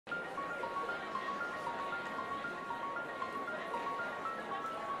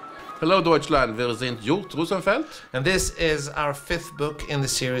Hello Deutschland, wir sind Hjorth Rosenfeldt. And this is our 5th book in the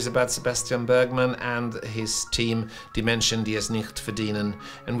series about Sebastian-Bergman and his team, Die Menschen, Nicht, Verdienen.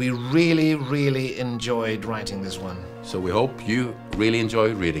 And we really enjoyed writing this one. So we hope you really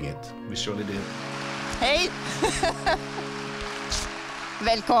enjoy reading it. We surely do. Hej!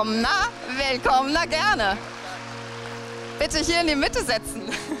 Willkomna, willkomna gerne. Bitte hier in die Mitte setzen.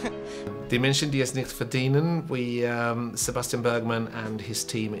 Die Menschen, die es nicht verdienen, Sebastian Bergman and his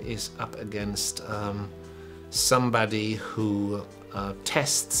team is up against somebody who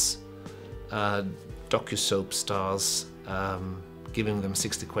tests docu-soap stars, giving them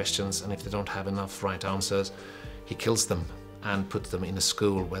 60 questions, and if they don't have enough right answers, he kills them and puts them in a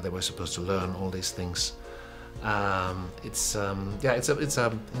school where they were supposed to learn all these things. It's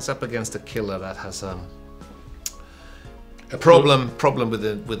up against a killer that has a problem with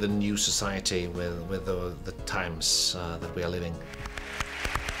the new society, with the times that we are living.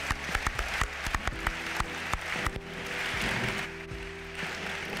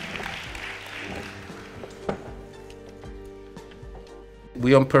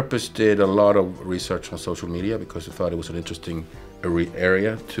 We on purpose did a lot of research on social media because we thought it was an interesting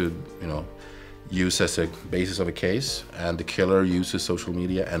area to, use as a basis of a case, and the killer uses social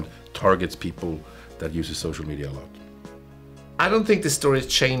media and targets people that uses social media a lot. I don't think this story has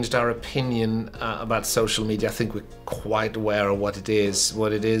changed our opinion about social media. I think we're quite aware of what it is.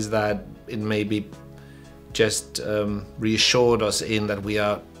 What it is that it maybe just reassured us in that we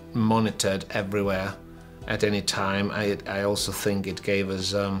are monitored everywhere at any time. I also think it gave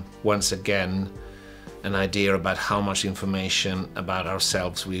us, once again, an idea about how much information about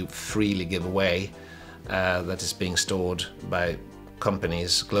ourselves we freely give away that is being stored by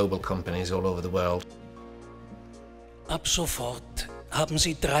companies, global companies all over the world. Ab sofort haben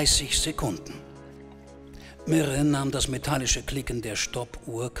Sie 30 Sekunden. Mirre nahm das metallische Klicken der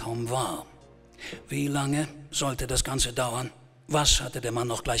Stoppuhr kaum wahr. Wie lange sollte das Ganze dauern? Was hatte der Mann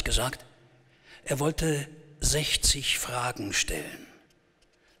noch gleich gesagt? Er wollte 60 Fragen stellen.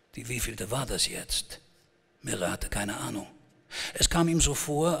 Die wievielte war das jetzt? Mirre hatte keine Ahnung. Es kam ihm so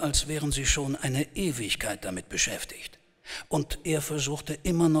vor, als wären sie schon eine Ewigkeit damit beschäftigt. Und er versuchte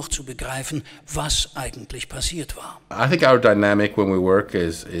immer noch zu begreifen, was eigentlich passiert war. I think our dynamic when we work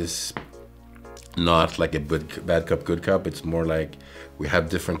is not like a bad cop, good cop. It's more like we have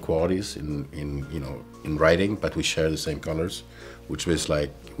different qualities in writing, but we share the same colors, which is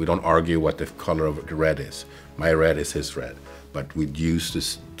like we don't argue what the color of the red is. My red is his red, but we use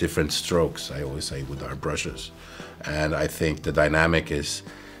this different strokes, I always say, with our brushes. And I think the dynamic is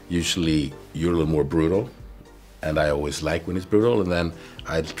usually you're a little more brutal, and I always like when it's brutal, and then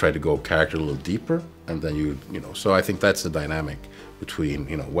I try to go character a little deeper, and then so I think that's the dynamic between,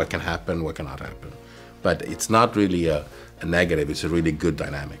 what can happen, what cannot happen. But it's not really a negative, it's a really good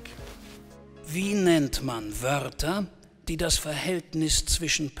dynamic. Wie nennt man Wörter, die das Verhältnis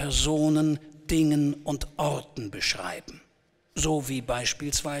zwischen Personen, Dingen und Orten beschreiben? So wie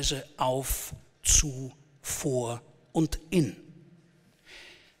beispielsweise auf, zu, vor und in.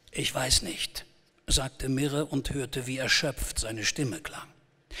 Ich weiß nicht, sagte Mirre und hörte, wie erschöpft seine Stimme klang.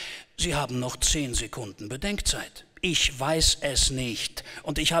 Sie haben noch 10 Sekunden Bedenkzeit. Ich weiß es nicht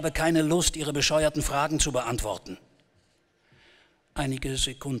und ich habe keine Lust, Ihre bescheuerten Fragen zu beantworten. Einige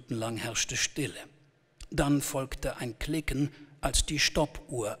Sekunden lang herrschte Stille. Dann folgte ein Klicken, als die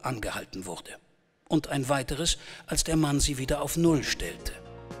Stoppuhr angehalten wurde. Und ein weiteres, als der Mann sie wieder auf Null stellte.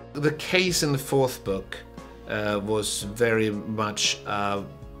 The case in the 4th book was very much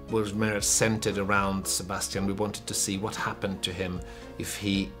was centered around Sebastian. We wanted to see what happened to him if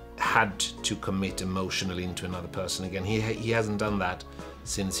he had to commit emotionally into another person again. He hasn't done that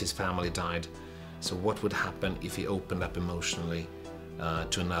since his family died. So what would happen if he opened up emotionally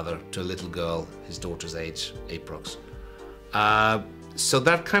to a little girl, his daughter's age, approx. So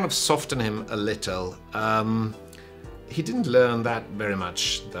that kind of softened him a little. He didn't learn that very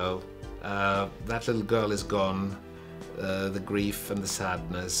much, though. That little girl is gone. The grief and the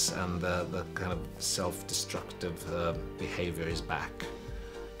sadness and the kind of self-destructive behavior is back.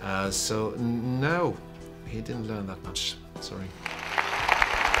 So no, he didn't learn that much, sorry.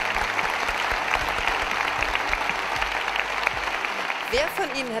 Wer von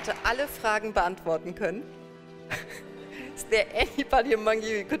Ihnen hätte alle Fragen beantworten können? Is there anybody among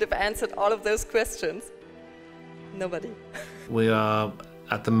you who could have answered all of those questions? Nobody. We are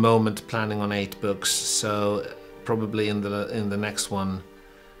at the moment planning on 8 books, so probably in the next one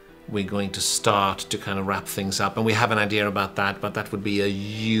we're going to start to kind of wrap things up, and we have an idea about that, but that would be a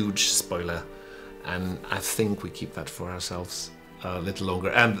huge spoiler, and I think we keep that for ourselves a little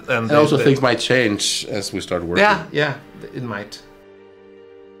longer. And also things might change as we start working. Yeah, it might.